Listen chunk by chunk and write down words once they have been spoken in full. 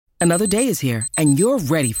Another day is here, and you're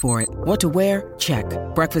ready for it. What to wear? Check.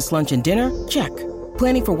 Breakfast, lunch, and dinner? Check.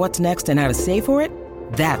 Planning for what's next and how to save for it?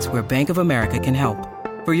 That's where Bank of America can help.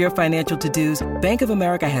 For your financial to-dos, Bank of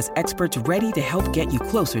America has experts ready to help get you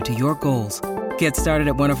closer to your goals. Get started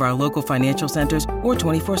at one of our local financial centers or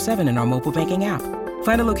 24/7 in our mobile banking app.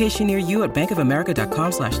 Find a location near you at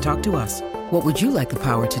bankofamerica.com/talktous. What would you like the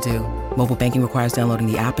power to do? Mobile banking requires downloading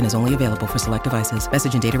the app and is only available for select devices.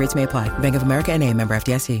 Message and data rates may apply. Bank of America N.A., member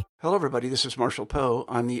FDIC. Hello, everybody. This is Marshall Poe.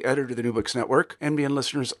 I'm the editor of the New Books Network. NBN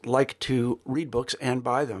listeners like to read books and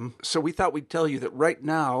buy them. So we thought we'd tell you that right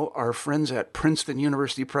now, our friends at Princeton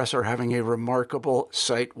University Press are having a remarkable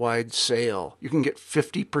site-wide sale. You can get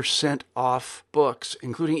 50% off books,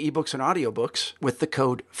 including ebooks and audiobooks, with the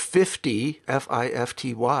code 50,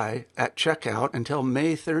 F-I-F-T-Y, at checkout until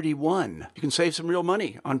May 31. You can save some real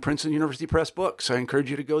money on Princeton University Press books. I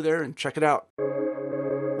encourage you to go there and check it out.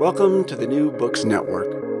 Welcome to the New Books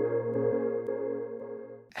Network.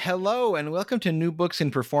 Hello, and welcome to New Books in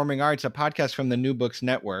Performing Arts, a podcast from the New Books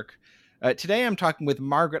Network. Today I'm talking with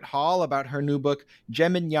Margaret Hall about her new book,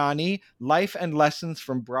 Gemignani, Life and Lessons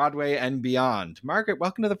from Broadway and Beyond. Margaret,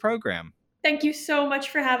 welcome to the program. Thank you so much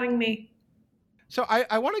for having me. So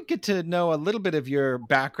I want to get to know a little bit of your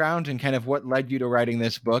background and kind of what led you to writing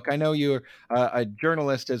this book. I know you're a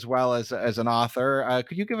journalist as well as an author.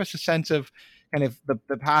 Could you give us a sense of kind of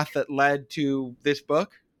the path that led to this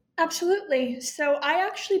book? Absolutely. So I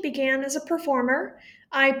actually began as a performer.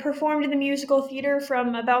 I performed in the musical theater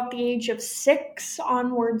from about the age of 6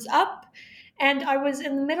 onwards up. And I was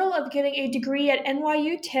in the middle of getting a degree at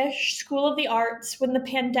NYU Tisch School of the Arts when the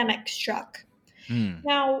pandemic struck.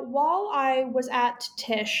 Now, while I was at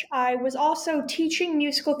Tisch, I was also teaching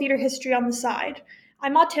musical theater history on the side.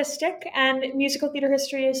 I'm autistic, and musical theater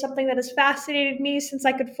history is something that has fascinated me since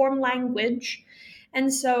I could form language.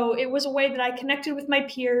 And so it was a way that I connected with my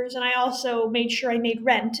peers, and I also made sure I made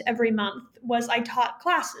rent every month, was I taught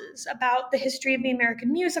classes about the history of the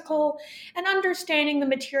American musical and understanding the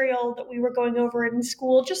material that we were going over in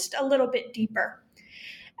school just a little bit deeper.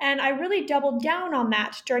 And I really doubled down on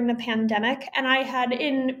that during the pandemic, and I had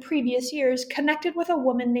in previous years connected with a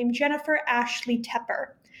woman named Jennifer Ashley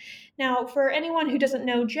Tepper. Now, for anyone who doesn't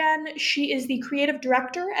know Jen, she is the creative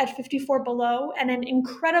director at 54 Below and an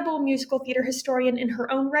incredible musical theater historian in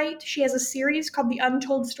her own right. She has a series called The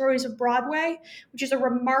Untold Stories of Broadway, which is a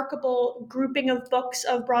remarkable grouping of books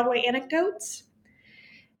of Broadway anecdotes.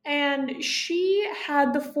 And she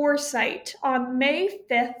had the foresight on May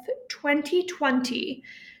 5th, 2020,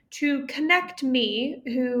 to connect me,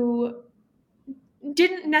 who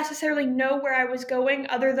didn't necessarily know where I was going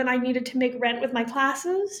other than I needed to make rent with my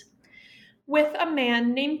classes, with a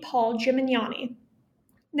man named Paul Gemignani.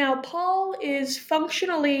 Now, Paul is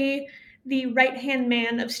functionally the right-hand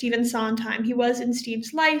man of Stephen Sondheim. He was in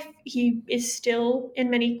Steve's life. He is still in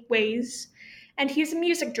many ways. And he's a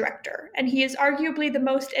music director, and he is arguably the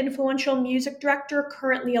most influential music director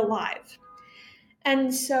currently alive.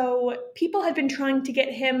 And so people had been trying to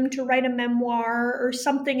get him to write a memoir or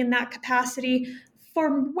something in that capacity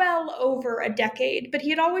for well over a decade, but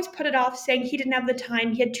he had always put it off, saying he didn't have the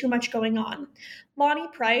time, he had too much going on. Lonnie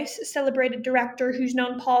Price, a celebrated director who's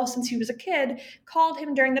known Paul since he was a kid, called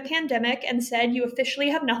him during the pandemic and said, "You officially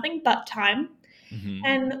have nothing but time." Mm-hmm.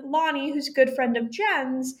 And Lonnie, who's a good friend of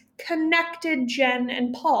Jen's, connected Jen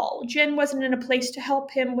and Paul. Jen wasn't in a place to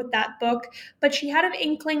help him with that book, but she had an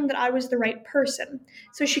inkling that I was the right person.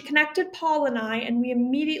 So she connected Paul and I, and we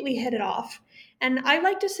immediately hit it off. And I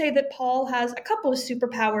like to say that Paul has a couple of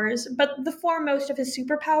superpowers, but the foremost of his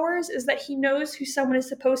superpowers is that he knows who someone is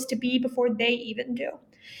supposed to be before they even do.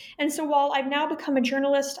 And so while I've now become a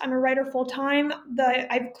journalist, I'm a writer full-time,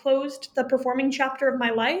 I've closed the performing chapter of my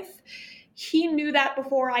life. He knew that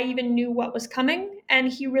before I even knew what was coming,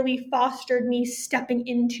 and he really fostered me stepping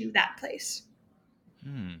into that place.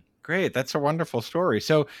 Great. That's a wonderful story.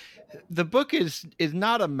 So the book is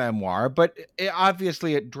not a memoir, but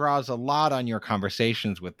obviously it draws a lot on your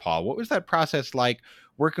conversations with Paul. What was that process like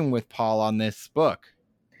working with Paul on this book?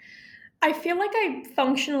 I feel like I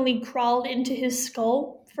functionally crawled into his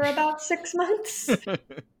skull for about 6 months.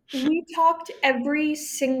 We talked every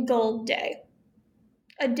single day.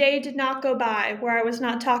 A day did not go by where I was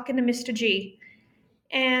not talking to Mr. G.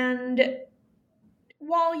 And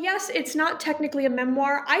while, yes, it's not technically a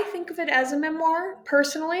memoir, I think of it as a memoir,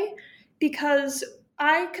 personally, because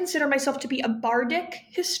I consider myself to be a bardic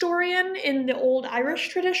historian in the old Irish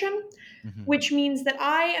tradition, which means that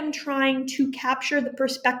I am trying to capture the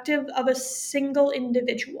perspective of a single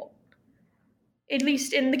individual. At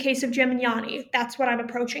least in the case of Gemignani, that's what I'm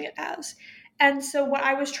approaching it as. And so what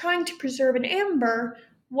I was trying to preserve in Amber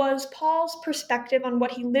was Paul's perspective on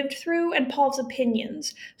what he lived through and Paul's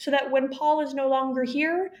opinions, so that when Paul is no longer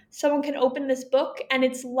here, someone can open this book and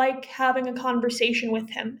it's like having a conversation with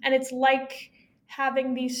him. And it's like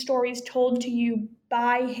having these stories told to you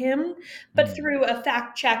by him, but through a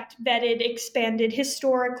fact-checked, vetted, expanded,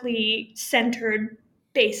 historically centered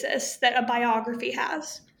basis that a biography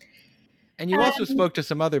has. And you also spoke to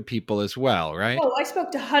some other people as well, right? Oh, I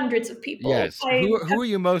spoke to hundreds of people. Yes. Who are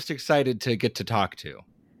you most excited to get to talk to?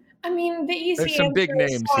 I mean, the easy There's some big answer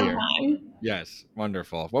is names Sondheim. here. Yes,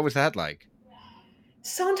 wonderful. What was that like?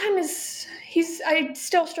 Sondheim I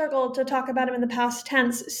still struggle to talk about him in the past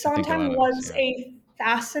tense. Sondheim was a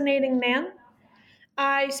fascinating man.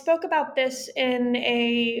 I spoke about this in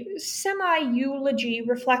a semi-eulogy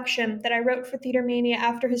reflection that I wrote for Theater Mania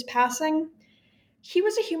after his passing. He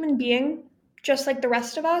was a human being, just like the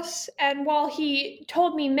rest of us. And while he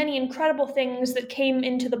told me many incredible things that came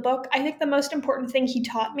into the book, I think the most important thing he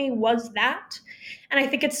taught me was that. And I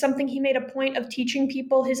think it's something he made a point of teaching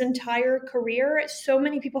people his entire career. So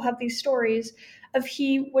many people have these stories of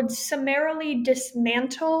he would summarily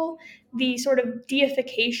dismantle the sort of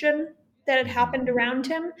deification that had happened around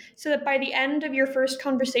him, so that by the end of your first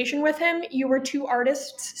conversation with him, you were two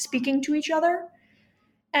artists speaking to each other.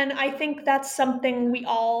 And I think that's something we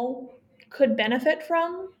all could benefit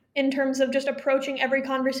from in terms of just approaching every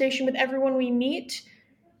conversation with everyone we meet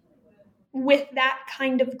with that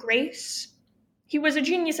kind of grace. He was a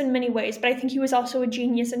genius in many ways, but I think he was also a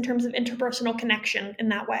genius in terms of interpersonal connection in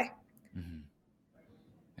that way. Mm-hmm.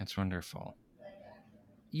 That's wonderful.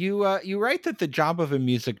 You write that the job of a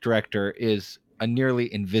music director is a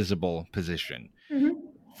nearly invisible position. Mm-hmm.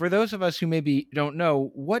 For those of us who maybe don't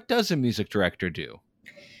know, what does a music director do?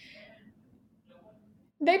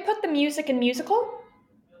 They put the music in musical,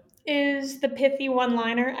 is the pithy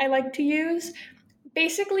one-liner I like to use.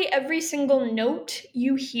 Basically, every single note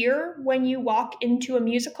you hear when you walk into a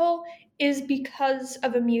musical is because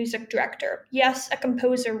of a music director. Yes, a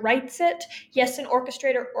composer writes it. Yes, an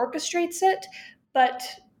orchestrator orchestrates it. But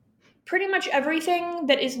pretty much everything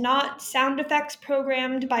that is not sound effects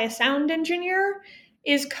programmed by a sound engineer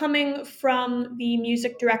is coming from the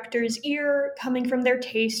music director's ear, coming from their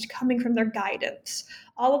taste, coming from their guidance.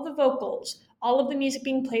 All of the vocals, all of the music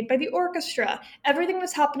being played by the orchestra, everything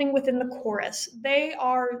that's happening within the chorus, they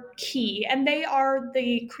are key. And they are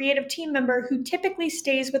the creative team member who typically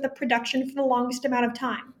stays with a production for the longest amount of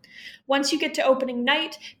time. Once you get to opening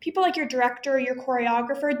night, people like your director or your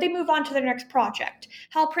choreographer, they move on to their next project.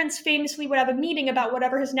 Hal Prince famously would have a meeting about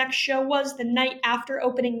whatever his next show was the night after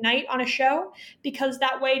opening night on a show, because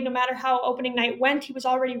that way, no matter how opening night went, he was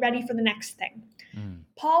already ready for the next thing.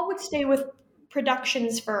 Paul would stay with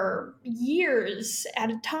productions for years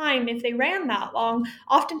at a time if they ran that long,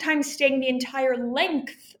 oftentimes staying the entire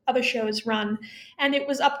length of a show's run. And it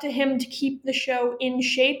was up to him to keep the show in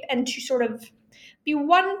shape and to sort of be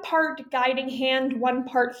one part guiding hand, one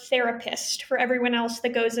part therapist for everyone else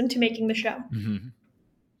that goes into making the show. Mm-hmm.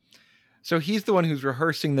 So he's the one who's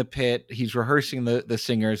rehearsing the pit. He's rehearsing the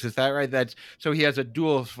singers. Is that right? So he has a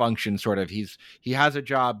dual function, sort of. He has a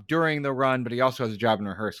job during the run, but he also has a job in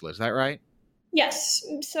rehearsal. Is that right? Yes.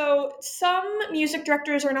 So some music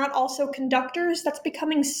directors are not also conductors. That's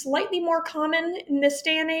becoming slightly more common in this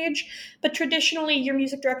day and age. But traditionally, your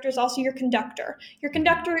music director is also your conductor. Your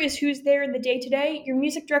conductor is who's there in the day-to-day. Your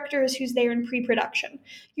music director is who's there in pre-production.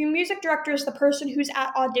 Your music director is the person who's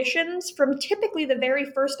at auditions from typically the very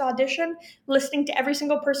first audition, listening to every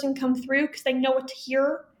single person come through because they know what to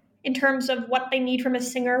hear in terms of what they need from a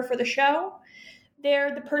singer for the show.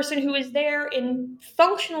 They're the person who is there in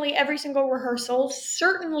functionally every single rehearsal,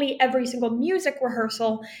 certainly every single music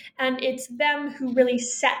rehearsal, and it's them who really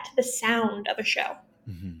set the sound of a show.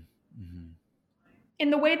 Mm-hmm. Mm-hmm.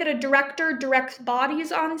 In the way that a director directs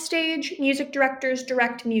bodies on stage, music directors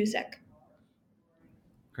direct music.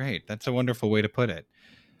 Great. That's a wonderful way to put it.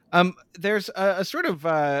 There's a sort of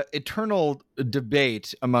eternal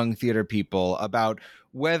debate among theater people about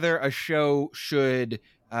whether a show should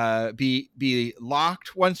be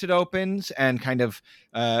locked once it opens and kind of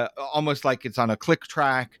almost like it's on a click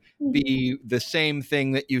track, be the same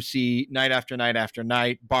thing that you see night after night after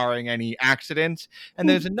night, barring any accidents. And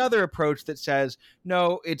there's another approach that says,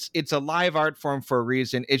 no, it's a live art form for a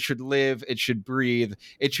reason. It should live, it should breathe,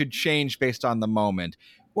 it should change based on the moment.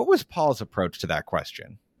 What was Paul's approach to that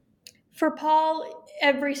question? For Paul,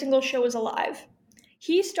 every single show is alive.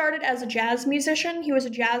 He started as a jazz musician. He was a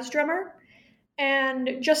jazz drummer.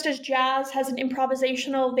 And just as jazz has an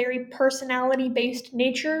improvisational, very personality-based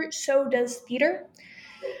nature, so does theater.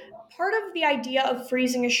 Part of the idea of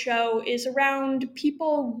freezing a show is around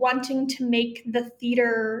people wanting to make the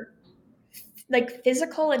theater like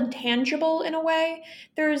physical and tangible in a way.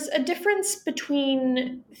 There's a difference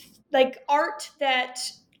between like art that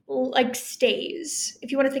like stays,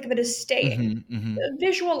 if you want to think of it as staying.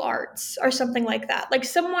 Visual arts are something like that. Like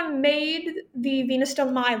someone made the Venus de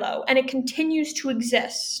Milo and it continues to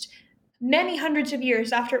exist many hundreds of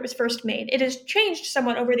years after it was first made. It has changed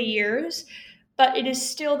somewhat over the years, but it is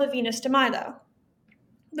still the Venus de Milo.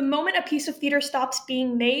 The moment a piece of theater stops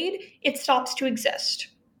being made, it stops to exist.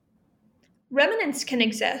 Remnants can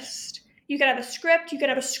exist. You could have a script, you could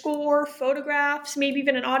have a score, photographs, maybe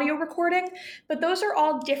even an audio recording, but those are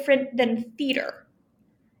all different than theater.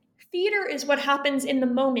 Theater is what happens in the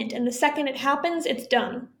moment, and the second it happens, it's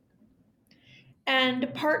done.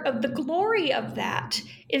 And part of the glory of that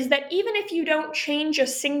is that even if you don't change a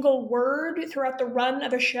single word throughout the run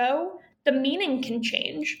of a show, the meaning can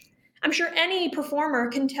change. I'm sure any performer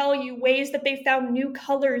can tell you ways that they found new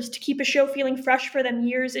colors to keep a show feeling fresh for them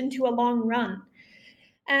years into a long run.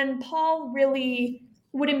 And Paul really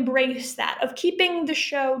would embrace that, of keeping the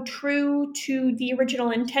show true to the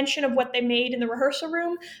original intention of what they made in the rehearsal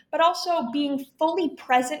room, but also being fully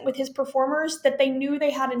present with his performers, that they knew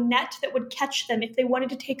they had a net that would catch them if they wanted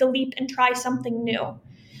to take a leap and try something new.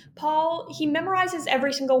 Paul, he memorizes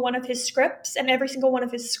every single one of his scripts and every single one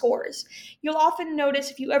of his scores. You'll often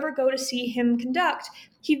notice if you ever go to see him conduct,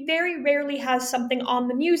 he very rarely has something on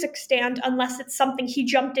the music stand unless it's something he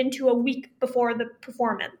jumped into a week before the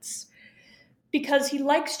performance. Because he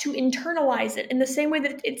likes to internalize it in the same way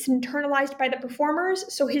that it's internalized by the performers,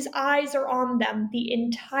 so his eyes are on them the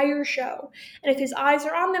entire show. And if his eyes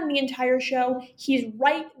are on them the entire show, he's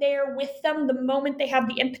right there with them the moment they have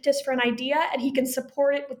the impetus for an idea, and he can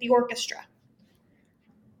support it with the orchestra.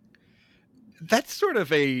 That's sort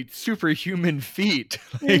of a superhuman feat.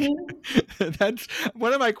 That's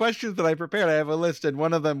one of my questions that I prepared. I have a list, and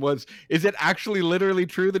one of them was, is it actually literally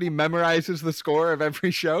true that he memorizes the score of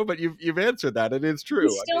every show? But you've answered that. It is true.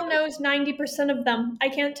 He still knows 90% of them. I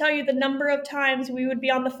can't tell you the number of times we would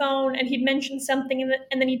be on the phone and he'd mention something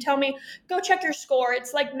and then he'd tell me, go check your score.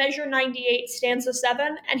 It's like measure 98, stanza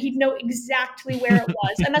 7, and he'd know exactly where it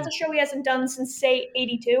was. And that's a show he hasn't done since, say,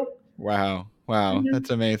 82. Wow.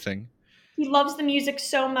 That's amazing. He loves the music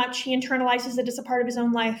so much, he internalizes it as a part of his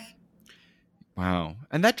own life. Wow.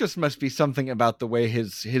 And that just must be something about the way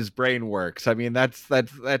his brain works. I mean, that's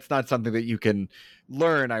not something that you can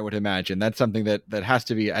learn, I would imagine. That's something that has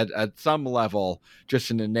to be at some level just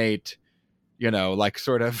an innate, like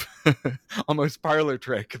sort of almost parlor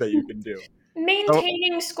trick that you can do.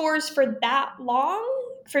 Maintaining scores for that long,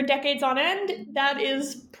 for decades on end, that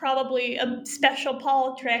is probably a special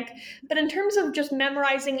Paul trick. But in terms of just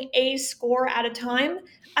memorizing a score at a time,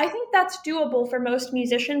 I think that's doable for most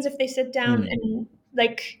musicians if they sit down and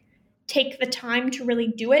take the time to really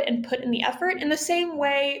do it and put in the effort, in the same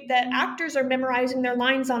way that actors are memorizing their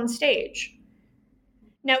lines on stage.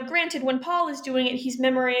 Now, granted, when Paul is doing it, he's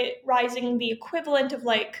memorizing the equivalent of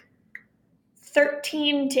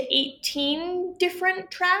 13 to 18 different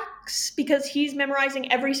tracks, because he's memorizing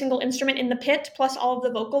every single instrument in the pit plus all of the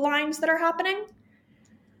vocal lines that are happening.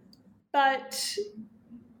 But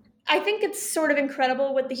I think it's sort of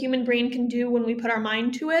incredible what the human brain can do when we put our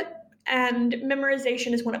mind to it, and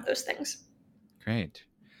memorization is one of those things. Great.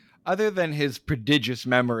 Other than his prodigious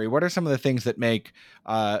memory, what are some of the things that make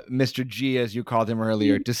Mr. G, as you called him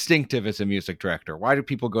earlier, distinctive as a music director? Why do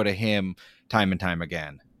people go to him time and time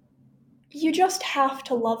again? You just have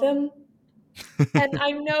to love him. And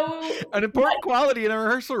I know an important quality in a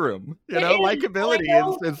rehearsal room, likability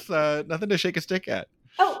is nothing to shake a stick at.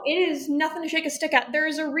 Oh, it is nothing to shake a stick at.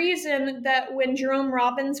 There's a reason that when Jerome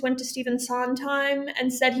Robbins went to Stephen Sondheim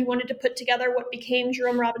and said he wanted to put together what became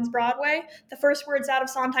Jerome Robbins Broadway, the first words out of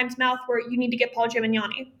Sondheim's mouth were, "You need to get Paul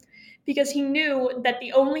Gimignani." Because he knew that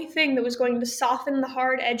the only thing that was going to soften the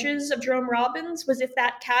hard edges of Jerome Robbins was if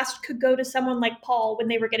that cast could go to someone like Paul when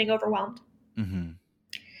they were getting overwhelmed. Mm-hmm.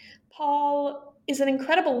 Paul is an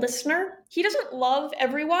incredible listener. He doesn't love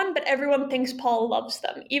everyone, but everyone thinks Paul loves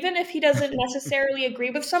them. Even if he doesn't necessarily agree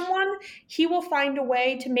with someone, he will find a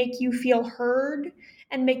way to make you feel heard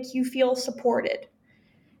and make you feel supported.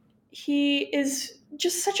 He is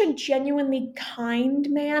just such a genuinely kind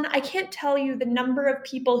man. I can't tell you the number of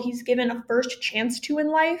people he's given a first chance to in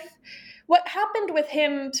life. What happened with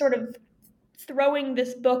him sort of throwing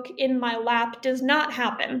this book in my lap does not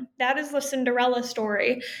happen. That is the Cinderella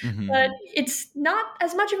story. But it's not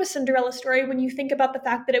as much of a Cinderella story when you think about the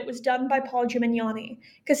fact that it was done by Paul Gimignani,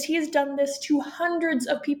 because he has done this to hundreds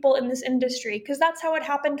of people in this industry, because that's how it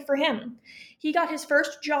happened for him. He got his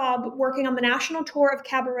first job working on the national tour of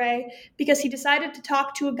Cabaret because he decided to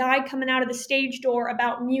talk to a guy coming out of the stage door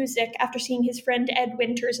about music after seeing his friend Ed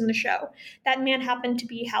Winters in the show. That man happened to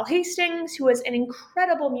be Hal Hastings, who was an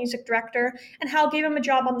incredible music director, and Hal gave him a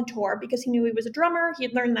job on the tour because he knew he was a drummer. He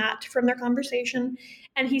had learned that from their conversation,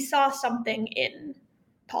 and he saw something in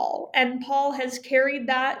Paul. And Paul has carried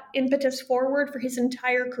that impetus forward for his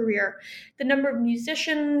entire career. The number of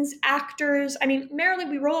musicians, actors, Merrily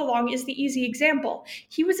We Roll Along is the easy example.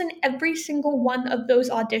 He was in every single one of those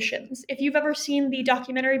auditions. If you've ever seen the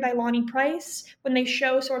documentary by Lonnie Price, when they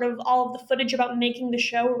show sort of all of the footage about making the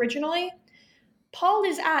show originally, Paul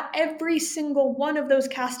is at every single one of those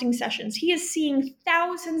casting sessions. He is seeing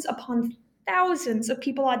thousands upon thousands of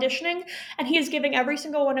people auditioning, and he is giving every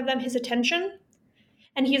single one of them his attention.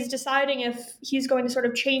 And he is deciding if he's going to sort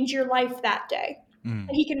of change your life that day. And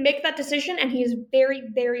he can make that decision, and he is very,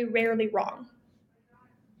 very rarely wrong.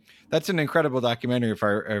 That's an incredible documentary if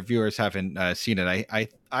our viewers haven't seen it.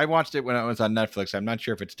 I watched it when it was on Netflix. I'm not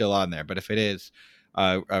sure if it's still on there, but if it is,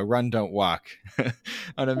 Run, Don't Walk.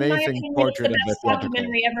 An amazing portrait of the best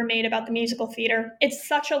documentary ever made about the musical theater. It's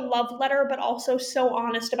such a love letter, but also so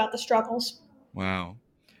honest about the struggles. Wow.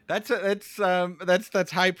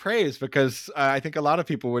 That's high praise, because I think a lot of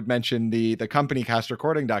people would mention the company cast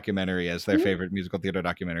recording documentary as their favorite musical theater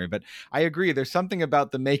documentary. But I agree, there's something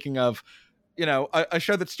about the making of, a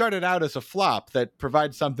show that started out as a flop that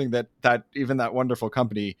provides something that even that wonderful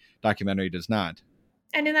company documentary does not.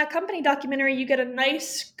 And in that company documentary, you get a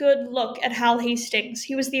nice, good look at Hal Hastings.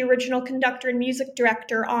 He was the original conductor and music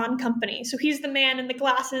director on Company. So he's the man in the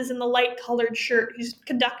glasses and the light-colored shirt who's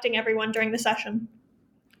conducting everyone during the session.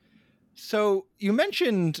 So you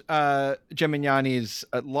mentioned Gimignani's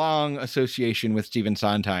long association with Stephen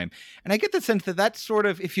Sondheim, and I get the sense that that's sort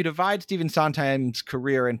of, if you divide Stephen Sondheim's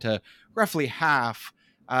career into roughly half,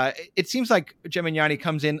 it seems like Gimignani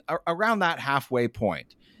comes in around that halfway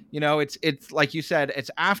point. It's like you said,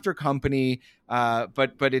 it's after Company,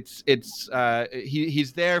 but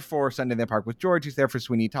he's there for Sunday in the Park with George. He's there for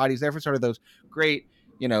Sweeney Todd. He's there for sort of those great,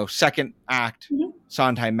 second act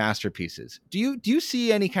Sondheim masterpieces. Do you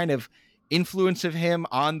see any kind of influence of him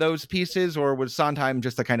on those pieces, or was Sondheim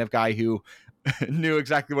just the kind of guy who knew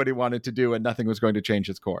exactly what he wanted to do and nothing was going to change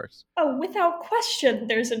his course? Oh, without question,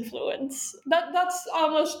 there's influence. That's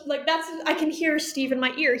almost like I can hear Steve in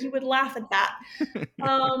my ear. He would laugh at that.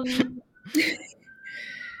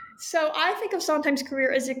 So I think of Sondheim's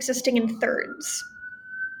career as existing in thirds.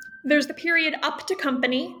 There's the period up to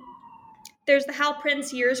Company. There's the Hal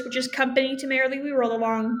Prince years, which is Company to Merrily We Roll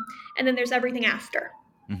Along. And then there's everything after.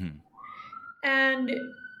 And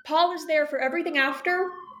Paul is there for everything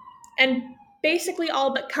after, and basically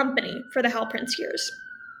all but Company for the Hal Prince years.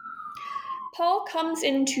 Paul comes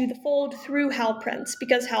into the fold through Hal Prince,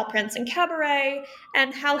 because Hal Prince and Cabaret,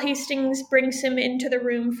 and Hal Hastings brings him into the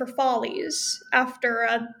room for Follies, after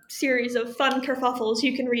a series of fun kerfuffles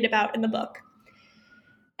you can read about in the book.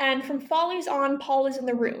 And from Follies on, Paul is in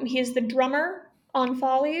the room. He is the drummer on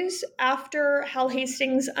Follies. After Hal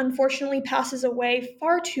Hastings unfortunately passes away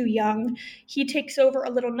far too young, he takes over A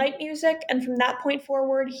Little Night Music, and from that point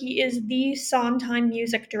forward, he is the Sondheim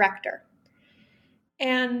music director.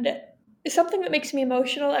 And something that makes me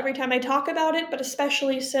emotional every time I talk about it, but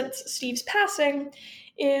especially since Steve's passing,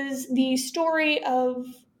 is the story of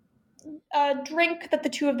a drink that the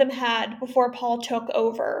two of them had before Paul took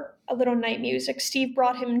over A Little Night Music. Steve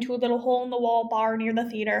brought him to a little hole-in-the-wall bar near the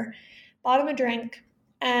theater, bought him a drink,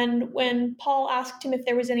 and when Paul asked him if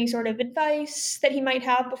there was any sort of advice that he might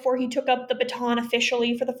have before he took up the baton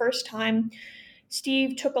officially for the first time,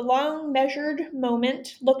 Steve took a long, measured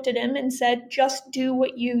moment, looked at him, and said, "Just do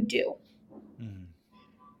what you do."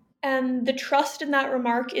 And the trust in that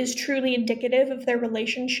remark is truly indicative of their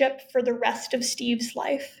relationship for the rest of Steve's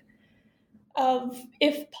life. Of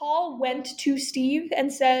if Paul went to Steve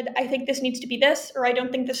and said, "I think this needs to be this," or "I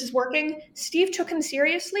don't think this is working," Steve took him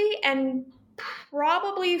seriously and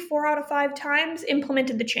probably 4 out of 5 times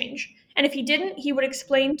implemented the change. And if he didn't, he would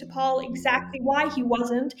explain to Paul exactly why he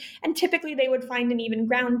wasn't, and typically they would find an even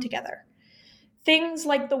ground together. Things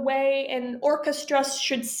like the way an orchestra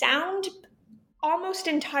should sound almost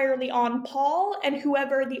entirely on Paul and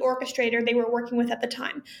whoever the orchestrator they were working with at the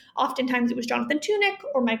time. Oftentimes it was Jonathan Tunick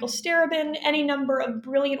or Michael Starobin. Any number of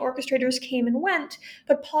brilliant orchestrators came and went,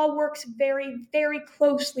 but Paul works very, very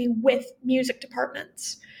closely with music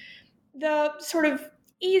departments. The sort of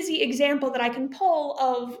easy example that I can pull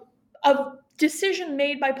of a decision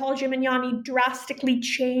made by Paul Gimignani drastically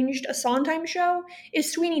changed a Sondheim show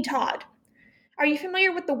is Sweeney Todd. Are you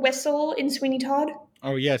familiar with the whistle in Sweeney Todd?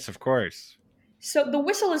 Oh, yes, of course. So the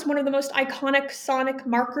whistle is one of the most iconic sonic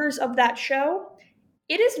markers of that show.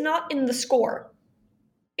 It is not in the score.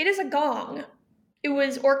 It is a gong. It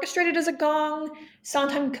was orchestrated as a gong.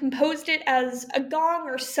 Sondheim composed it as a gong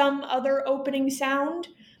or some other opening sound.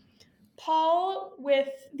 Paul, with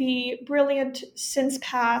the brilliant since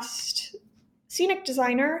passed scenic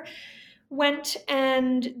designer, went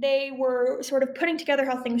and they were sort of putting together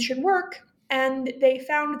how things should work, and they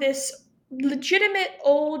found this legitimate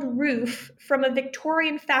old roof from a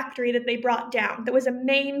Victorian factory that they brought down that was a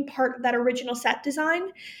main part of that original set design.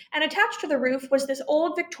 And attached to the roof was this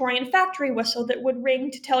old Victorian factory whistle that would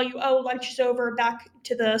ring to tell you, oh, lunch is over, back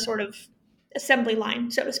to the sort of assembly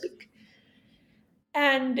line, so to speak.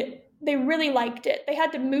 And they really liked it. They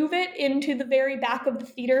had to move it into the very back of the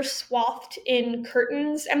theater, swathed in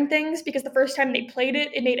curtains and things, because the first time they played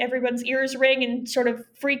it, it made everyone's ears ring and sort of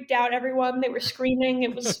freaked out everyone. They were screaming.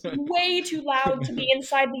 It was way too loud to be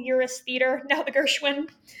inside the Uris Theater, now the Gershwin.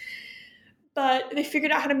 But they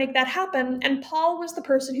figured out how to make that happen, and Paul was the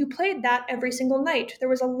person who played that every single night. There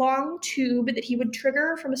was a long tube that he would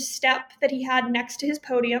trigger from a step that he had next to his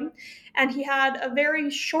podium, and he had a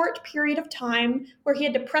very short period of time where he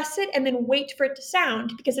had to press it and then wait for it to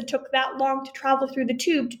sound, because it took that long to travel through the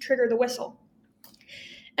tube to trigger the whistle.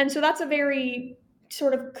 And so that's a very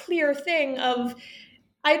sort of clear thing of,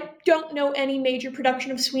 I don't know any major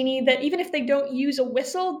production of Sweeney that even if they don't use a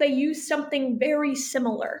whistle, they use something very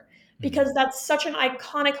similar, because that's such an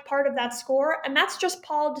iconic part of that score. And that's just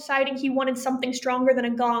Paul deciding he wanted something stronger than a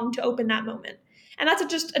gong to open that moment. And that's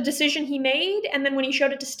just a decision he made. And then when he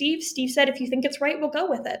showed it to Steve, Steve said, if you think it's right, we'll go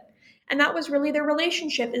with it. And that was really their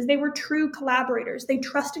relationship, is they were true collaborators. They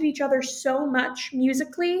trusted each other so much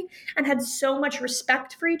musically and had so much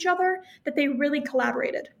respect for each other that they really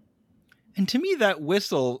collaborated. And to me, that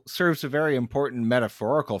whistle serves a very important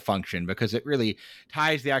metaphorical function, because it really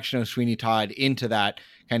ties the action of Sweeney Todd into that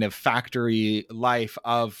kind of factory life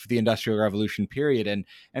of the Industrial Revolution period.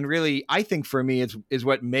 And really, I think for me, is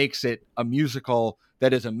what makes it a musical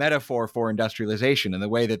that is a metaphor for industrialization and the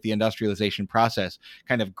way that the industrialization process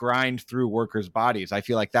kind of grind through workers' bodies. I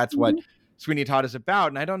feel like that's what Sweeney Todd is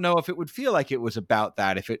about. And I don't know if it would feel like it was about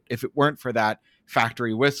that if it weren't for that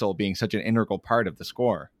factory whistle being such an integral part of the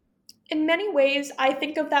score. In many ways, I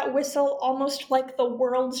think of that whistle almost like the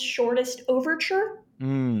world's shortest overture.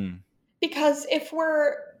 Because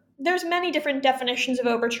there's many different definitions of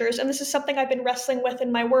overtures, and this is something I've been wrestling with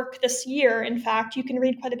in my work this year. In fact, you can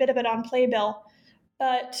read quite a bit of it on Playbill.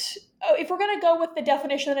 But if we're going to go with the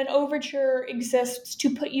definition that an overture exists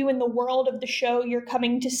to put you in the world of the show you're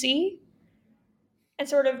coming to see, and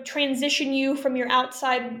sort of transition you from your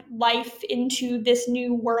outside life into this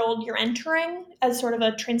new world you're entering as sort of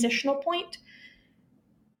a transitional point,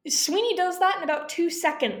 Sweeney does that in about 2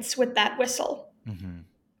 seconds with that whistle.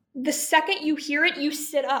 The second you hear it, you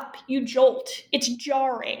sit up, you jolt. It's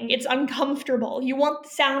jarring, it's uncomfortable. You want the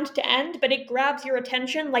sound to end, but it grabs your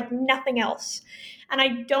attention like nothing else. And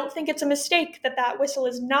I don't think it's a mistake that whistle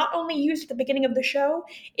is not only used at the beginning of the show,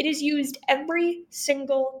 it is used every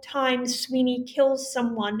single time Sweeney kills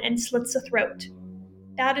someone and slits a throat.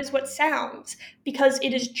 That is what sounds, because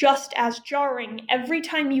it is just as jarring every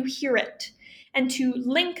time you hear it. And to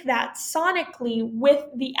link that sonically with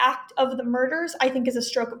the act of the murders, I think is a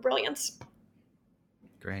stroke of brilliance.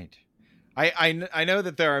 Great. I know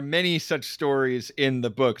that there are many such stories in the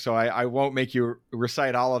book, so I won't make you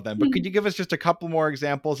recite all of them. But could you give us just a couple more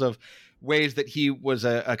examples of ways that he was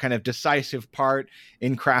a kind of decisive part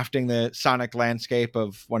in crafting the sonic landscape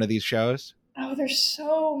of one of these shows? Oh, there's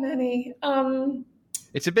so many.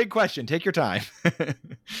 It's a big question. Take your time.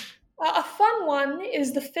 A fun one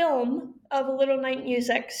is the film of A Little Night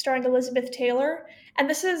Music starring Elizabeth Taylor. And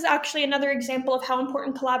this is actually another example of how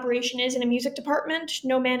important collaboration is in a music department.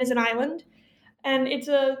 No Man is an Island. And it's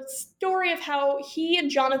a story of how he and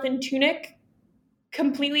Jonathan Tunick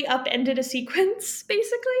completely upended a sequence,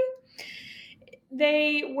 basically.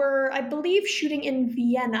 They were, I believe, shooting in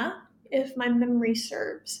Vienna, if my memory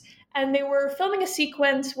serves. And they were filming a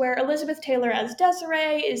sequence where Elizabeth Taylor as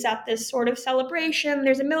Desiree is at this sort of celebration.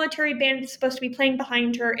 There's a military band that's supposed to be playing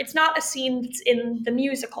behind her. It's not a scene that's in the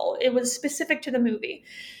musical. It was specific to the movie.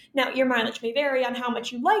 Now, your mileage may vary on how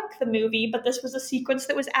much you like the movie, but this was a sequence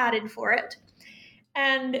that was added for it.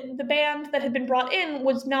 And the band that had been brought in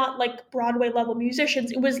was not like Broadway-level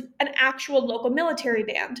musicians. It was an actual local military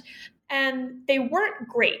band. And they weren't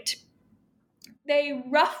great. They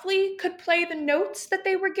roughly could play the notes that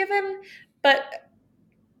they were given, but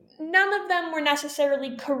none of them were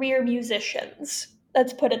necessarily career musicians.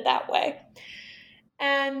 Let's put it that way.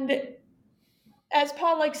 And as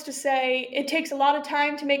Paul likes to say, it takes a lot of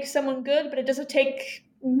time to make someone good, but it doesn't take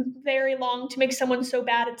very long to make someone so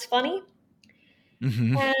bad it's funny.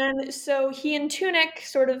 Mm-hmm. And so he and Tunick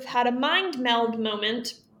sort of had a mind meld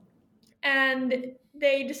moment, and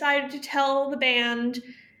they decided to tell the band,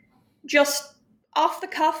 just off the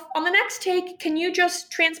cuff, on the next take, can you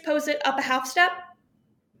just transpose it up a half step?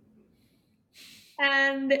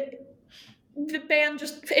 And the band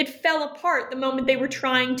it fell apart the moment they were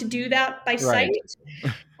trying to do that by sight.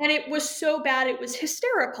 And it was so bad, it was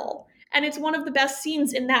hysterical. And it's one of the best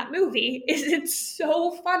scenes in that movie. It's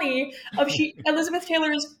so funny. Elizabeth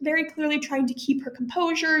Taylor is very clearly trying to keep her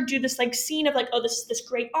composure, do this like scene of like, oh, this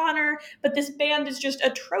great honor, but this band is just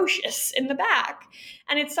atrocious in the back.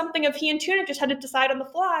 And it's something of he and Tunick just had to decide on the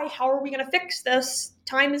fly, how are we going to fix this?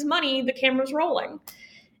 Time is money, the camera's rolling.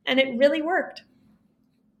 And it really worked.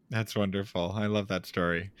 That's wonderful. I love that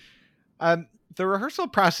story. The rehearsal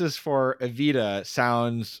process for Evita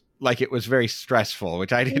sounds like it was very stressful,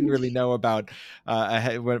 which I didn't really know about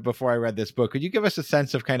before I read this book. Could you give us a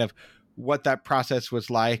sense of kind of what that process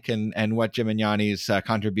was like and what Gimignani's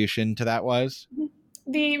contribution to that was?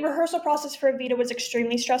 The rehearsal process for Evita was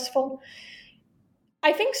extremely stressful.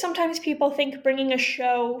 I think sometimes people think bringing a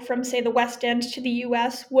show from, say, the West End to the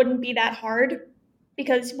US wouldn't be that hard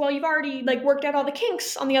because, well, you've already like worked out all the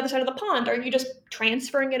kinks on the other side of the pond. Are you just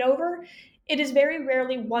transferring it over? It is very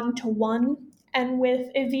rarely one-to-one. And with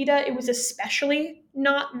Evita, it was especially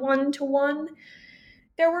not one-to-one.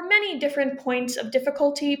 There were many different points of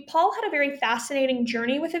difficulty. Paul had a very fascinating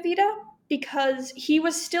journey with Evita because he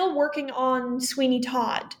was still working on Sweeney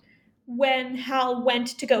Todd when Hal went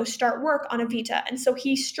to go start work on Evita. And so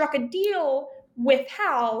he struck a deal with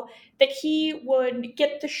Hal that he would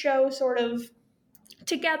get the show sort of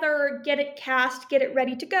together, get it cast, get it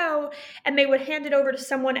ready to go, and they would hand it over to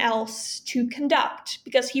someone else to conduct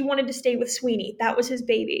because he wanted to stay with Sweeney. That was his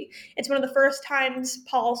baby. It's one of the first times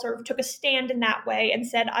Paul sort of took a stand in that way and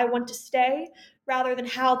said, I want to stay, rather than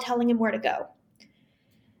Hal telling him where to go.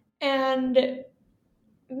 And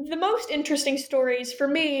the most interesting stories for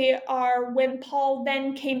me are when Paul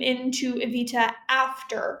then came into Evita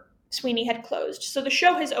after Sweeney had closed. So the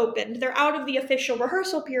show has opened. They're out of the official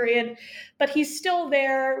rehearsal period, but he's still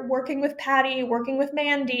there working with Patty, working with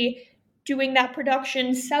Mandy, doing that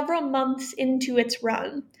production several months into its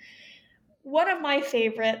run. One of my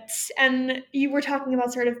favorites, and you were talking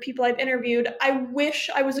about sort of people I've interviewed, I wish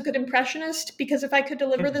I was a good impressionist because if I could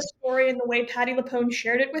deliver this story in the way Patti LuPone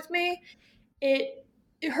shared it with me,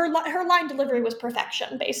 her line delivery was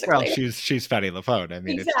perfection, basically. Well, she's Patti LuPone. I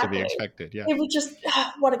mean, exactly. It's to be expected. Yeah, it was just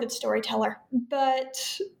what a good storyteller.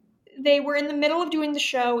 But they were in the middle of doing the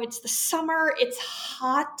show. It's the summer. It's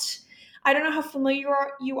hot. I don't know how familiar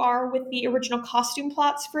you are with the original costume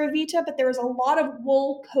plots for Evita, but there was a lot of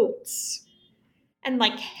wool coats and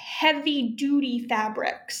like heavy duty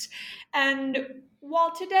fabrics. And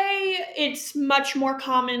while today it's much more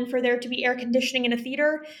common for there to be air conditioning in a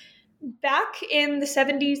theater, back in the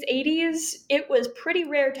 70s, 80s, it was pretty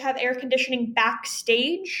rare to have air conditioning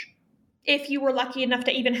backstage if you were lucky enough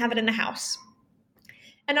to even have it in the house.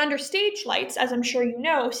 And under stage lights, as I'm sure you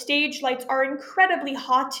know, stage lights are incredibly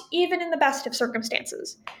hot, even in the best of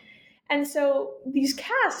circumstances. And so these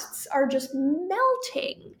casts are just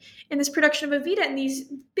melting in this production of Evita in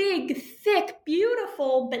these big, thick,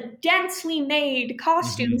 beautiful, but densely made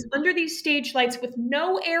costumes under these stage lights with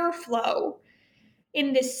no airflow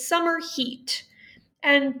in this summer heat.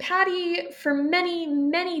 And Patty, for many,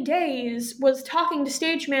 many days, was talking to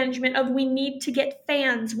stage management of, we need to get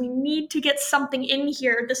fans. We need to get something in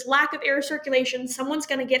here. This lack of air circulation, someone's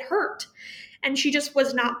going to get hurt. And she just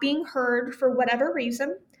was not being heard for whatever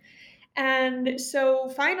reason. And so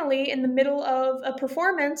finally, in the middle of a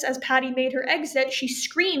performance, as Patty made her exit, she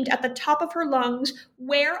screamed at the top of her lungs,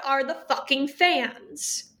 "Where are the fucking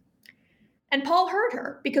fans?" And Paul heard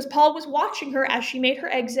her because Paul was watching her as she made her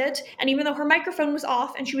exit. And even though her microphone was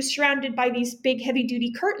off and she was surrounded by these big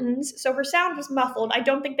heavy-duty curtains, so her sound was muffled, I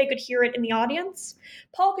don't think they could hear it in the audience.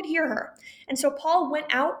 Paul could hear her. And so Paul went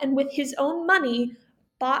out and with his own money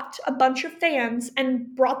bought a bunch of fans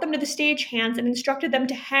and brought them to the stagehands and instructed them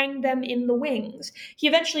to hang them in the wings. He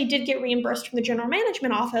eventually did get reimbursed from the general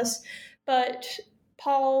management office, but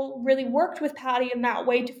Paul really worked with Patty in that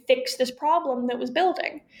way to fix this problem that was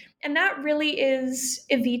building. And that really is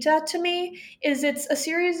Evita to me, is it's a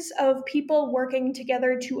series of people working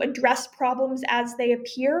together to address problems as they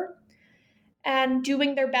appear and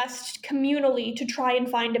doing their best communally to try and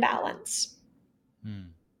find a balance.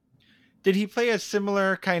 Did he play a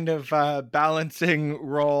similar kind of balancing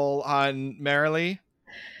role on Merrily?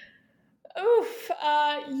 Oof,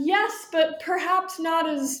 yes, but perhaps not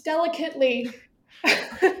as delicately.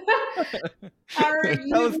 Are tell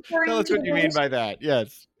you us, referring to what the you mean by that.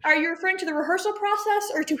 Yes. Are you referring to the rehearsal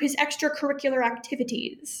process or to his extracurricular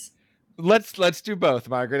activities? Let's do both,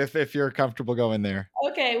 Margaret, if you're comfortable going there.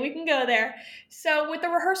 Okay, we can go there. So with the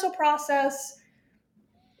rehearsal process,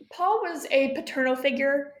 Paul was a paternal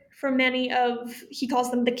figure for many of, he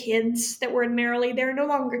calls them the kids that were in Merrily. They're no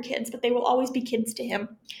longer kids, but they will always be kids to him.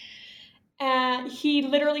 He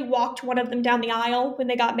literally walked one of them down the aisle when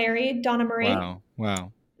they got married, Donna Marie.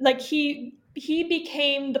 Wow. Like he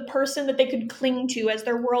became the person that they could cling to as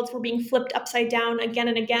their worlds were being flipped upside down again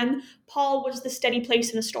and again. Paul was the steady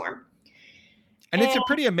place in a storm. And it's a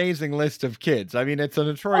pretty amazing list of kids. I mean, it's a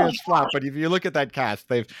notorious flop, but if you look at that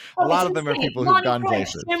cast, a lot of them are people who've gone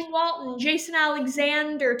places. Tim Walton, Jason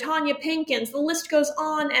Alexander, Tanya Pinkins. The list goes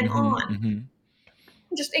on and on. Mm-hmm.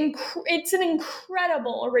 Just it's an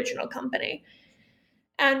incredible original company.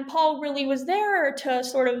 And Paul really was there to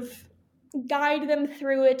sort of guide them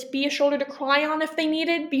through it, be a shoulder to cry on if they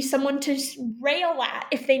needed, be someone to rail at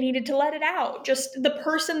if they needed to let it out. Just the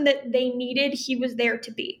person that they needed, he was there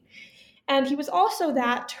to be. And he was also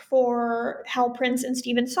that for Hal Prince and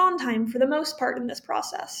Stephen Sondheim for the most part in this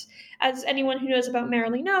process. As anyone who knows about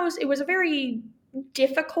Merrily knows, it was a very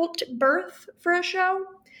difficult birth for a show.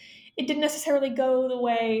 It didn't necessarily go the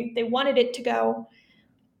way they wanted it to go,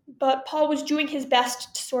 but Paul was doing his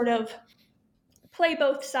best to sort of play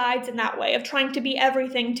both sides in that way of trying to be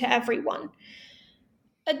everything to everyone.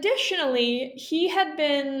 Additionally, he had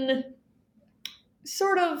been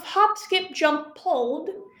sort of hop, skip, jump pulled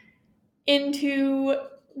into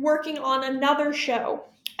working on another show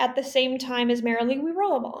at the same time as Merrily We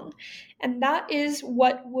Roll Along. And that is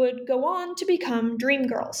what would go on to become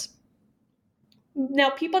Dreamgirls.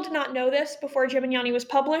 Now, people did not know this before Jim and Yanni was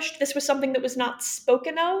published. This was something that was not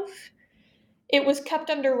spoken of. It was kept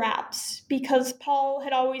under wraps because Paul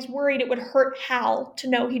had always worried it would hurt Hal to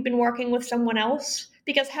know he'd been working with someone else,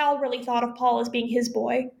 because Hal really thought of Paul as being his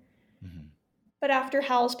boy. But after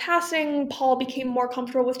Hal's passing, Paul became more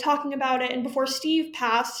comfortable with talking about it. And before Steve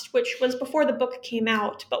passed, which was before the book came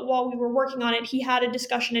out, but while we were working on it, he had a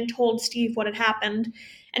discussion and told Steve what had happened.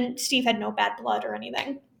 And Steve had no bad blood or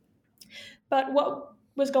anything. But what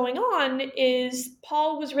was going on is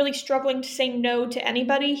Paul was really struggling to say no to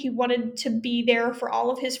anybody. He wanted to be there for all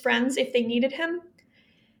of his friends if they needed him.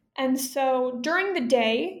 And so during the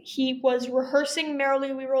day, he was rehearsing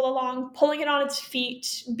Merrily We Roll Along, pulling it on its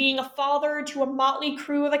feet, being a father to a motley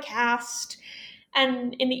crew of a cast.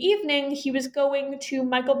 And in the evening, he was going to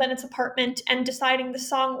Michael Bennett's apartment and deciding the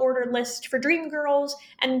song order list for Dreamgirls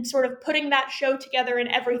and sort of putting that show together in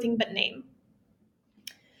everything but name.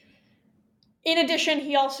 In addition,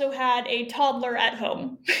 he also had a toddler at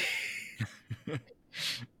home.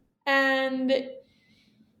 And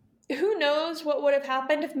who knows what would have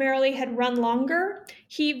happened if Merrily had run longer.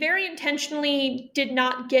 He very intentionally did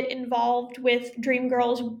not get involved with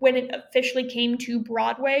Dreamgirls when it officially came to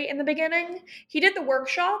Broadway in the beginning. He did the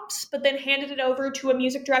workshops, but then handed it over to a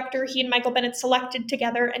music director he and Michael Bennett selected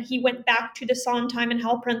together, and he went back to the Sondheim and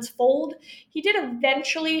Hal Prince fold. He did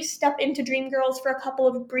eventually step into Dreamgirls for a couple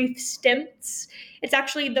of brief stints. It's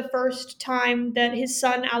actually the first time that his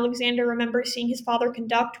son, Alexander, remembers seeing his father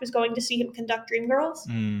conduct, was going to see him conduct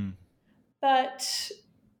Dreamgirls. But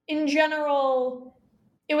in general,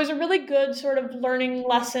 it was a really good sort of learning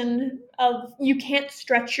lesson of you can't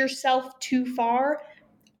stretch yourself too far.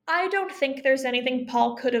 I don't think there's anything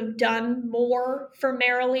Paul could have done more for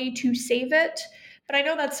Merrily to save it, but I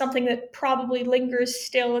know that's something that probably lingers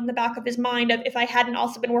still in the back of his mind of, if I hadn't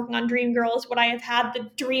also been working on Dreamgirls, would I have had the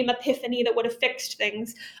dream epiphany that would have fixed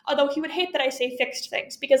things? Although he would hate that I say fixed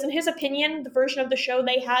things, because in his opinion, the version of the show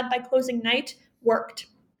they had by closing night worked.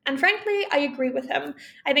 And frankly, I agree with him.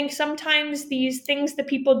 I think sometimes these things that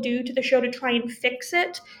people do to the show to try and fix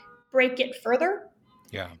it break it further.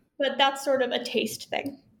 Yeah. But that's sort of a taste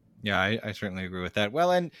thing. Yeah, I certainly agree with that.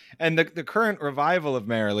 Well, and the current revival of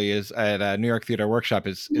Merrily is at New York Theater Workshop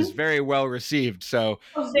is very well received. So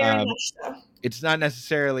very much so. It's not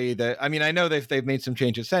necessarily I mean, I know they've made some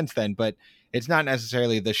changes since then, but it's not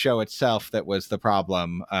necessarily the show itself that was the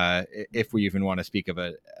problem, if we even want to speak of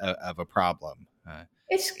a problem.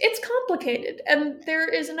 It's complicated, and there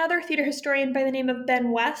is another theater historian by the name of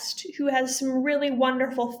Ben West who has some really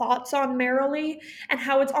wonderful thoughts on Merrily and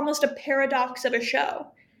how it's almost a paradox of a show,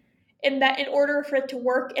 in that in order for it to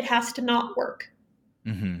work, it has to not work.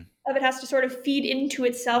 Mm-hmm. It has to sort of feed into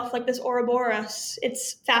itself like this Ouroboros.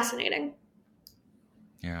 It's fascinating.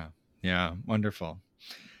 Yeah, wonderful.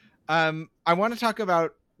 I want to talk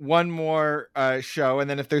about one more show, and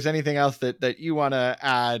then if there's anything else that you want to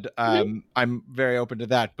add, I'm very open to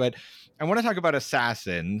that. But I want to talk about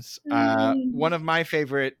Assassins, one of my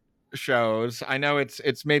favorite shows. I know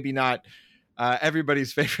it's maybe not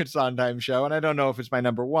everybody's favorite Sondheim show, and I don't know if it's my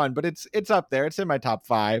number one, but it's up there. It's in my top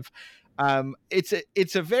 5.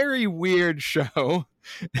 It's a very weird show.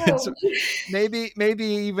 It's maybe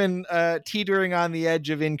even teetering on the edge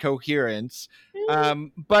of incoherence.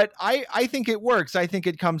 But I think it works. I think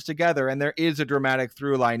it comes together, and there is a dramatic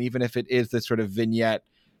through line, even if it is this sort of vignette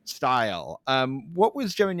style. What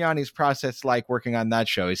was Gemignani's process like working on that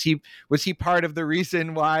show? Was he part of the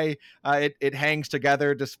reason why it hangs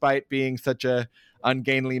together despite being such a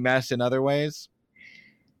ungainly mess in other ways?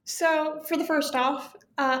 So, for the first off,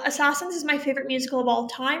 Assassins is my favorite musical of all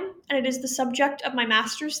time, and it is the subject of my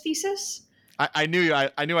master's thesis. I knew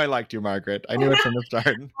I liked you, Margaret. I knew it from the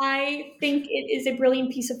start. I think it is a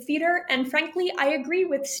brilliant piece of theater, and frankly, I agree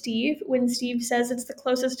with Steve when Steve says it's the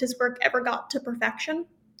closest his work ever got to perfection.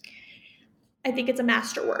 I think it's a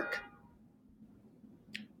masterwork.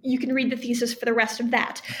 You can read the thesis for the rest of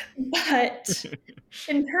that. But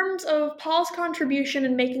in terms of Paul's contribution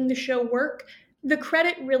in making the show work, the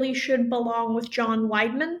credit really should belong with John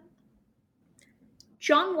Weidman.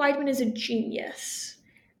 John Weidman is a genius.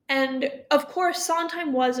 And of course,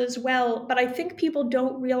 Sondheim was as well, but I think people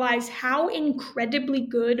don't realize how incredibly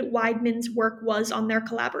good Weidman's work was on their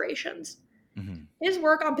collaborations. Mm-hmm. His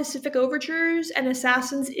work on Pacific Overtures and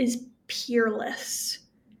Assassins is peerless.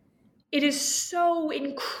 It is so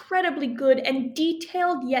incredibly good and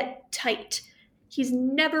detailed yet tight. He's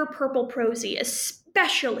never purple prosy,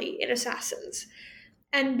 especially in Assassins.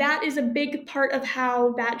 And that is a big part of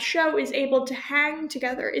how that show is able to hang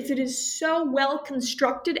together, is it is so well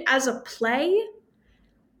constructed as a play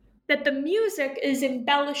that the music is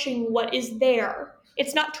embellishing what is there.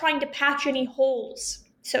 It's not trying to patch any holes,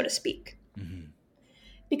 so to speak. Mm-hmm.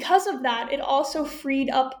 Because of that, it also freed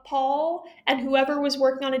up Paul and whoever was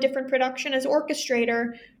working on a different production as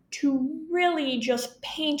orchestrator to really just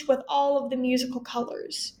paint with all of the musical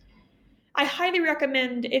colors. I highly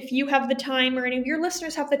recommend, if you have the time or any of your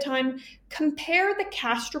listeners have the time, compare the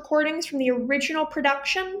cast recordings from the original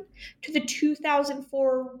production to the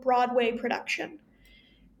 2004 Broadway production.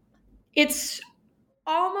 It's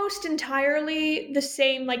almost entirely the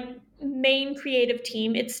same, main creative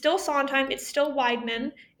team. It's still Sondheim, it's still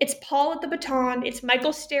Weidman, it's Paul at the baton, it's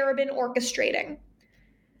Michael Starobin orchestrating.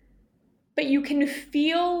 But you can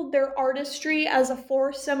feel their artistry as a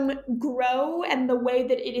foursome grow, and the way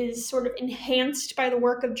that it is sort of enhanced by the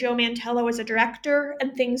work of Joe Mantello as a director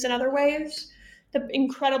and things in other ways. The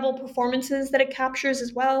incredible performances that it captures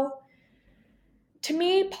as well. To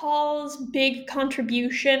me, Paul's big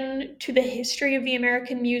contribution to the history of the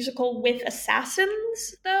American musical with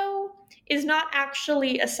Assassins, though, is not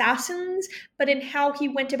actually Assassins, but in how he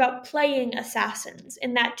went about playing Assassins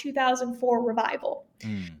in that 2004 revival.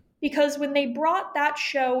 Because when they brought that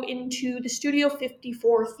show into the Studio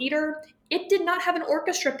 54 theater, it did not have an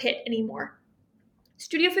orchestra pit anymore.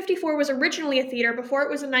 Studio 54 was originally a theater before it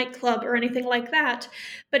was a nightclub or anything like that,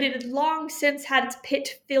 but it had long since had its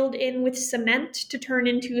pit filled in with cement to turn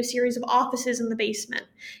into a series of offices in the basement.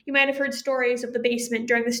 You might have heard stories of the basement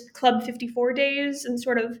during the Club 54 days and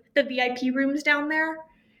sort of the VIP rooms down there.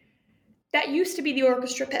 That used to be the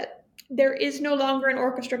orchestra pit. There is no longer an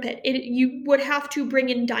orchestra pit. You would have to bring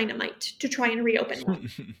in dynamite to try and reopen one.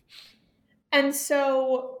 And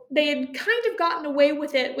so they had kind of gotten away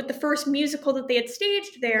with it with the first musical that they had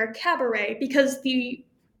staged there, Cabaret, because the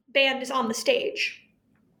band is on the stage.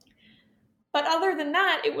 But other than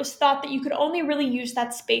that, it was thought that you could only really use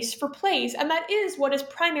that space for plays, and that is what is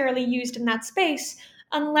primarily used in that space,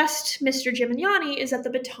 unless Mr. Gemignani is at the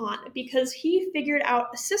baton, because he figured out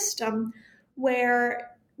a system where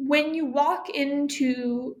when you walk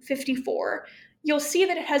into 54, you'll see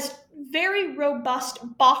that it has very robust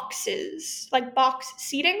boxes, like box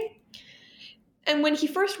seating. And when he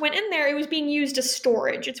first went in there, it was being used as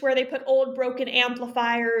storage. It's where they put old broken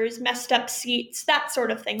amplifiers, messed up seats, that sort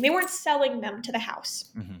of thing. They weren't selling them to the house.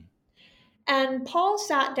 Mm-hmm. And Paul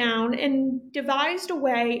sat down and devised a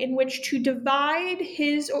way in which to divide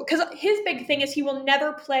because his big thing is he will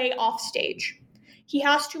never play off stage. He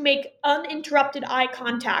has to make uninterrupted eye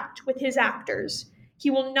contact with his actors. He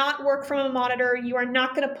will not work from a monitor. You are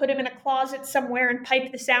not going to put him in a closet somewhere and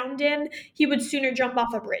pipe the sound in. He would sooner jump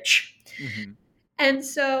off a bridge. Mm-hmm. And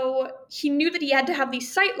so he knew that he had to have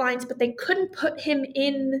these sight lines, but they couldn't put him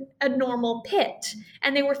in a normal pit.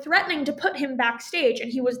 And they were threatening to put him backstage,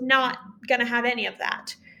 and he was not going to have any of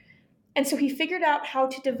that. And so he figured out how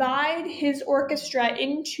to divide his orchestra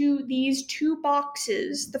into these two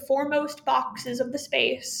boxes, the foremost boxes of the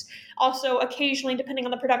space. Also, occasionally, depending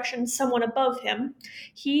on the production, someone above him.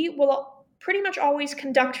 He will pretty much always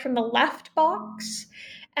conduct from the left box,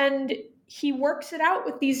 and he works it out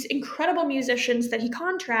with these incredible musicians that he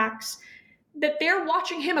contracts, that they're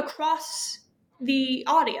watching him across the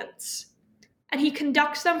audience, and he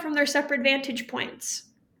conducts them from their separate vantage points.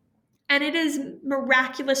 And it is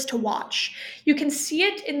miraculous to watch. You can see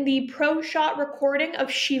it in the pro shot recording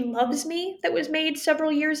of She Loves Me that was made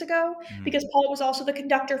several years ago, because Paul was also the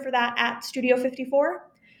conductor for that at Studio 54.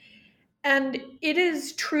 And it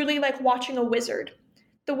is truly like watching a wizard.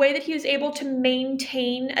 The way that he was able to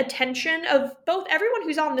maintain attention of both everyone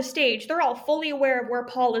who's on the stage, they're all fully aware of where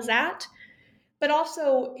Paul is at, but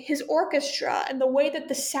also his orchestra and the way that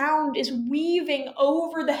the sound is weaving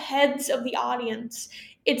over the heads of the audience.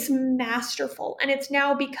 It's masterful, and it's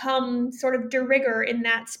now become sort of de rigueur in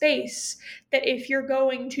that space, that if you're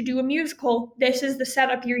going to do a musical, this is the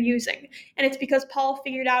setup you're using. And it's because Paul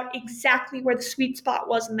figured out exactly where the sweet spot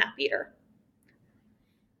was in that theater.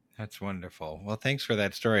 That's wonderful. Well, thanks for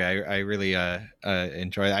that story. I really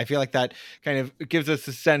enjoy it. I feel like that kind of gives us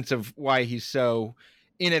a sense of why he's so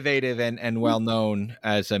innovative and well known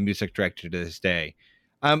as a music director to this day.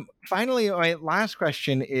 Finally, my last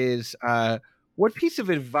question is, what piece of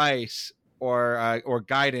advice or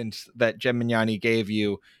guidance that Gemignani gave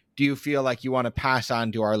you do you feel like you want to pass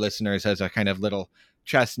on to our listeners as a kind of little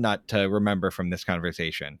chestnut to remember from this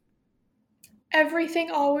conversation?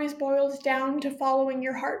 Everything always boils down to following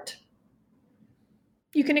your heart.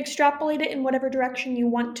 You can extrapolate it in whatever direction you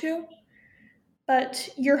want to, but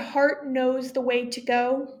your heart knows the way to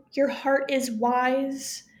go. Your heart is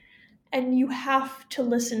wise, and you have to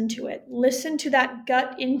listen to it. Listen to that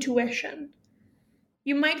gut intuition.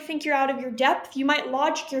 You might think you're out of your depth. You might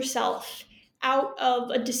logic yourself out of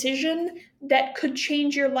a decision that could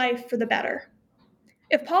change your life for the better.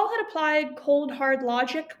 If Paul had applied cold, hard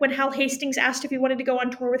logic when Hal Hastings asked if he wanted to go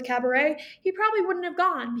on tour with Cabaret, he probably wouldn't have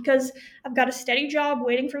gone, because I've got a steady job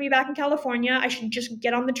waiting for me back in California. I should just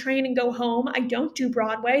get on the train and go home. I don't do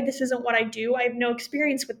Broadway. This isn't what I do. I have no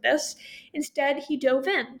experience with this. Instead, he dove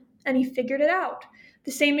in, and he figured it out.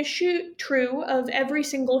 The same is true of every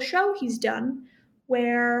single show he's done,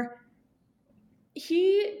 where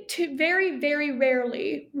he very, very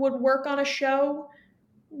rarely would work on a show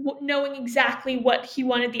knowing exactly what he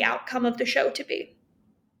wanted the outcome of the show to be.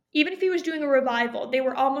 Even if he was doing a revival, they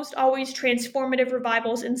were almost always transformative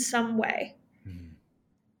revivals in some way. Mm-hmm.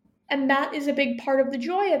 And that is a big part of the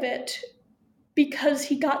joy of it, because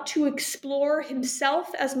he got to explore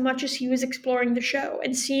himself as much as he was exploring the show,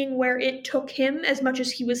 and seeing where it took him as much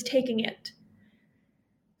as he was taking it.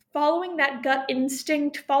 Following that gut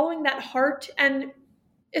instinct, following that heart, and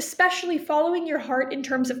especially following your heart in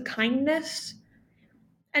terms of kindness.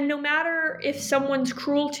 And no matter if someone's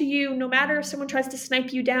cruel to you, no matter if someone tries to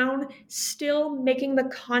snipe you down, still making the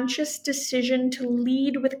conscious decision to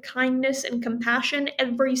lead with kindness and compassion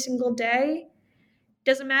every single day.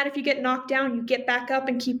 Doesn't matter if you get knocked down, you get back up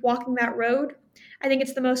and keep walking that road. I think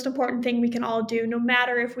it's the most important thing we can all do, no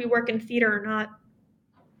matter if we work in theater or not.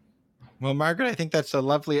 Well, Margaret, I think that's a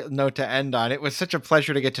lovely note to end on. It was such a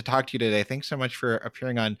pleasure to get to talk to you today. Thanks so much for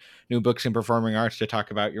appearing on New Books in Performing Arts to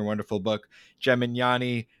talk about your wonderful book,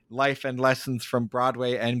 Gemignani, Life and Lessons from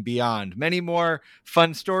Broadway and Beyond. Many more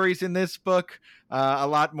fun stories in this book, a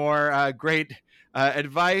lot more great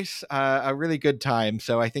advice, a really good time.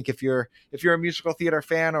 So I think if you're a musical theater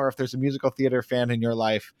fan, or if there's a musical theater fan in your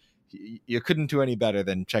life, you couldn't do any better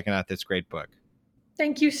than checking out this great book.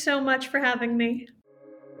 Thank you so much for having me.